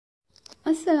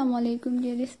Assalamu alaikum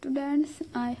dear students.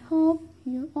 I hope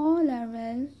you all are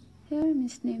well. Here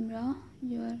Miss Nimra,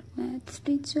 your maths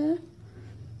teacher.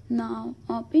 Now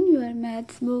open your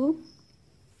maths book.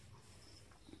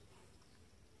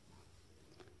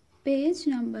 Page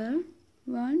number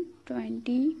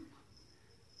 120.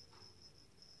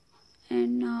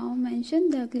 And now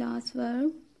mention the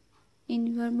classwork in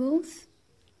your books.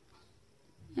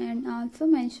 And also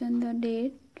mention the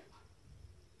date.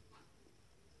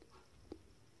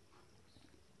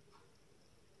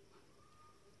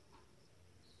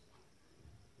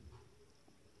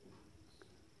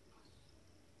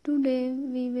 Today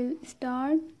we will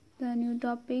start the new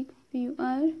topic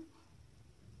fewer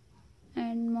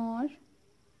and more.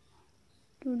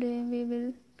 Today we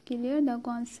will clear the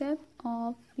concept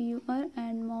of fewer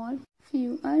and more.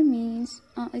 Fewer means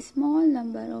a small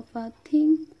number of a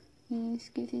thing, means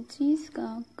किसी चीज़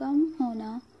का कम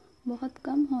होना, बहुत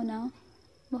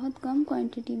कम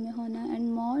quantity में होना.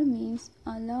 And more means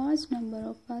a large number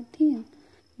of a thing,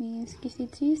 means किसी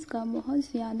चीज़ का बहुत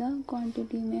ज़्यादा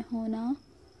क्वांटिटी में होना,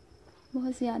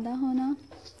 बहुत ज़्यादा होना.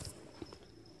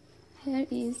 Here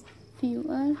is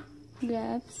fewer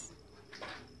grapes.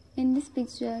 In this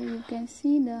picture you can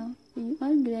see the fewer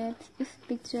grapes. इस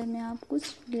पिक्चर में आप कुछ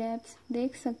grapes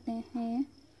देख सकते हैं.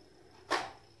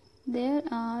 There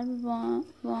are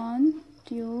 1,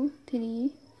 2, 3,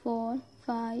 4,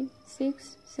 5,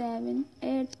 6, 7,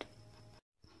 8.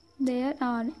 There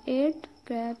are 8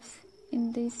 grapes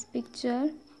in this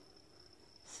picture.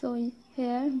 So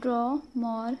here draw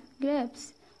more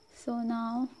grapes. So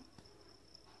now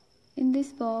in this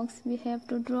box we have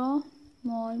to draw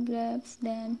more grapes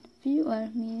than fewer,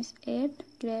 means 8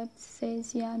 grapes से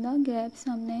ज़्यादा grapes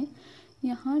हमने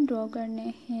यहाँ draw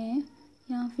करने हैं.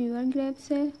 यहाँ fewer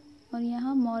grapes है और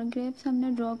यहाँ more grapes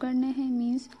हमने draw करने हैं,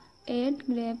 means 8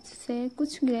 grapes से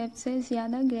कुछ grapes से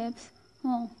ज़्यादा grapes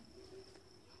हों.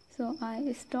 So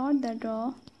I start the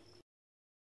draw.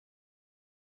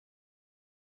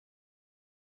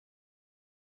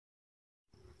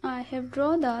 I have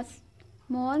drawn the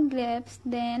more grapes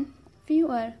than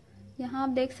fewer. यहाँ आप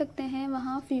देख सकते हैं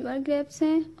वहाँ fewer grapes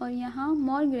हैं और यहाँ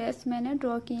more grapes मैंने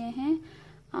ड्रॉ किए हैं.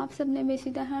 आप सब ने भी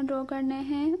इसी तरह ड्रॉ करने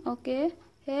हैं. Okay,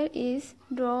 here is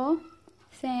draw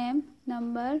same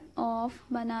number of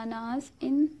bananas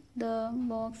in the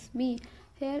box B.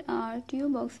 Here are two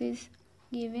boxes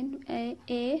given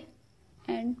A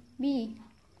and B.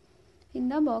 In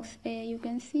the box A you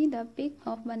can see the pic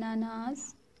of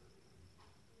bananas.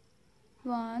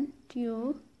 1,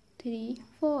 2, 3,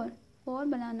 4. 4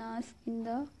 bananas in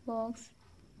the box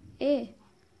A.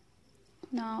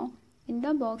 Now in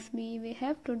the box B we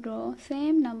have to draw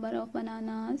same number of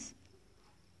bananas.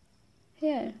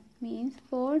 Here means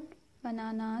 4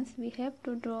 bananas we have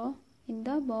to draw in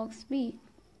the box B.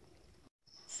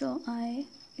 So I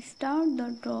start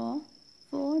the draw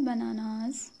 4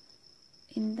 bananas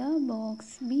in the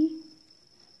box B.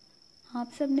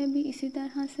 आप सब ने भी इसी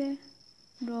तरह से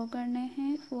draw करने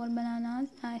हैं 4 bananas.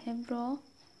 I have draw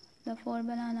the 4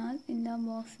 bananas in the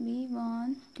box B.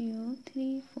 1, 2,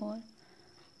 3, 4.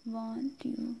 1,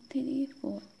 2, 3,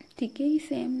 4. ठीक है,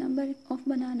 सेम नंबर ऑफ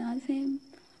बनानास हैं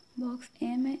बॉक्स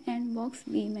ए में एंड बॉक्स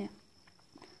बी में.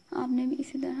 आपने भी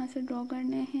इसी तरह से ड्रॉ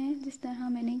करने हैं जिस तरह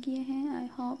मैंने किए हैं. I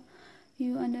hope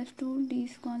you understood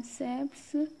these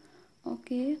concepts.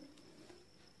 Okay,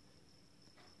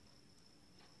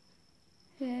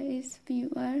 here is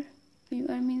fewer.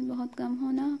 Fewer means बहुत कम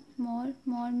होना.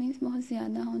 मोर मीन्स बहुत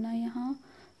ज़्यादा होना. यहाँ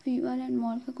फ्यूअर एंड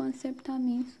मोर का कॉन्सेप्ट था,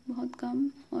 मीन्स बहुत कम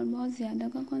और बहुत ज़्यादा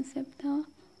का कॉन्सेप्ट था.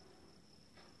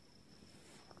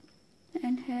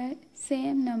 एंड है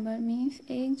सेम नंबर मीन्स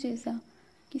एक जैसा,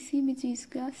 किसी भी चीज़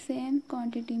का सेम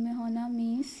क्वांटिटी में होना,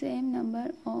 means same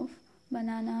number of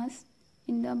bananas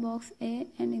in the box A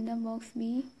and in the box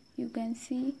B. You can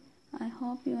see. I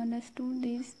hope you understood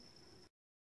this.